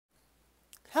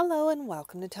Hello and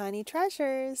welcome to Tiny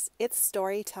Treasures. It's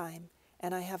story time,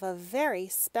 and I have a very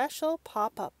special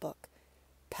pop-up book,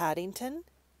 Paddington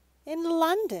in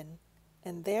London.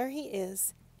 And there he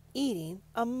is, eating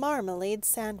a marmalade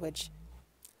sandwich.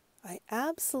 I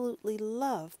absolutely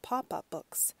love pop-up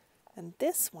books, and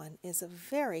this one is a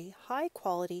very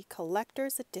high-quality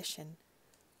collector's edition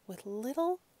with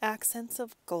little accents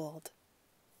of gold.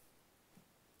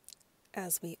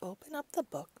 As we open up the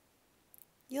book,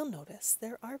 you'll notice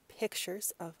there are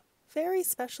pictures of very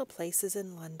special places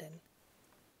in London.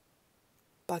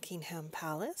 Buckingham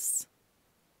Palace,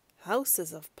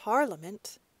 Houses of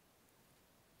Parliament,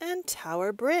 and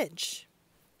Tower Bridge.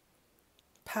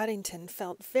 Paddington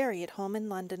felt very at home in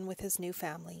London with his new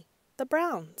family, the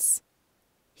Browns.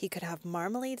 He could have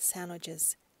marmalade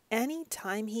sandwiches any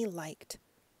time he liked.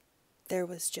 There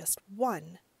was just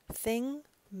one thing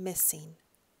missing.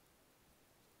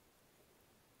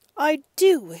 "I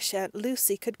do wish Aunt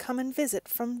Lucy could come and visit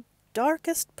from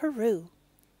darkest Peru,"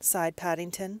 sighed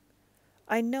Paddington.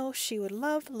 "I know she would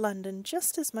love London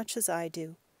just as much as I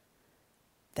do."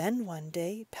 Then one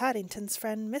day Paddington's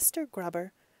friend Mr.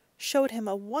 Grubber showed him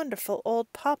a wonderful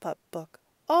old pop-up book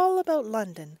all about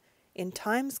London in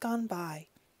times gone by.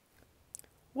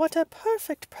 "What a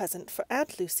perfect present for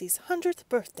Aunt Lucy's 100th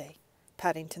birthday,"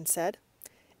 Paddington said.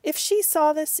 "If she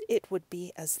saw this, it would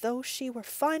be as though she were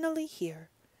finally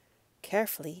here."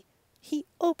 Carefully, he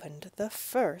opened the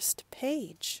first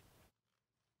page.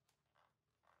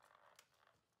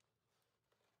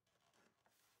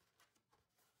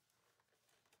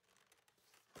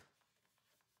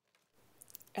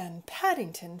 And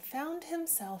Paddington found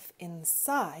himself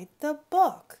inside the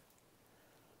book.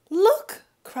 "Look!"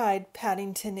 cried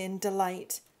Paddington in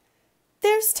delight.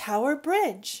 "There's Tower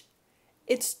Bridge.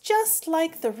 It's just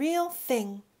like the real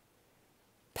thing."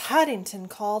 Paddington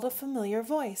called a familiar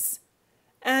voice.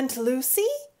 "Aunt Lucy?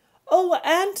 Oh,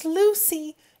 Aunt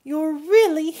Lucy, you're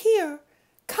really here.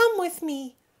 Come with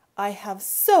me. I have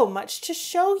so much to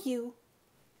show you."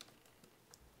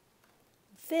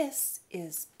 "This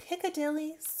is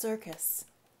Piccadilly Circus.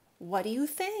 What do you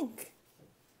think?"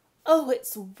 "Oh,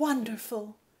 it's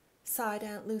wonderful," sighed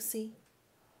Aunt Lucy.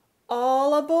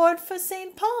 "All aboard for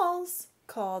St. Paul's,"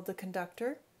 called the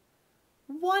conductor.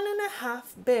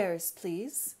 "1½ bears,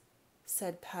 please,"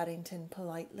 said Paddington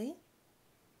politely.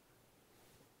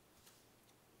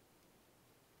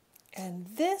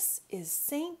 "And this is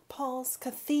St. Paul's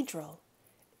Cathedral.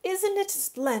 Isn't it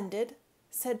splendid?"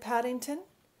 said Paddington.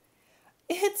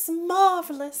 "It's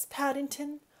marvelous,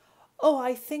 Paddington. Oh,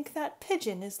 I think that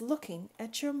pigeon is looking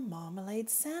at your marmalade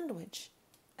sandwich."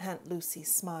 Aunt Lucy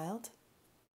smiled.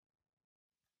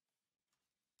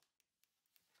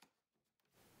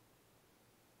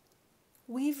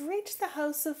 "We've reached the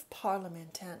House of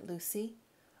Parliament, Aunt Lucy.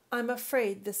 I'm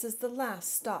afraid this is the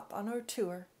last stop on our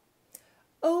tour."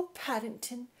 "Oh,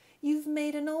 Paddington, you've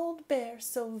made an old bear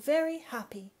so very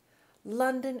happy.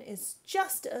 London is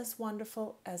just as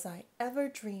wonderful as I ever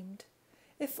dreamed.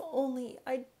 If only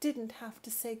I didn't have to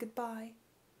say goodbye."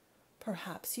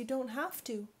 "Perhaps you don't have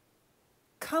to.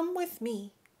 Come with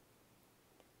me."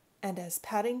 And as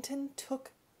Paddington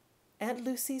took Aunt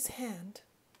Lucy's hand,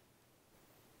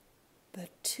 the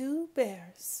two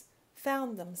bears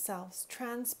found themselves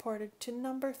transported to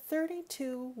number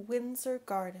 32 Windsor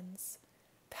Gardens,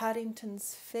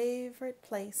 Paddington's favorite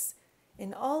place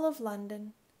in all of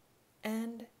London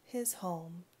and his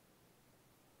home.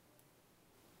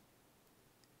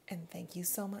 And thank you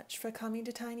so much for coming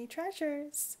to Tiny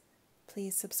Treasures.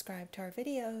 Please subscribe to our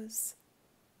videos.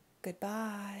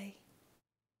 Goodbye.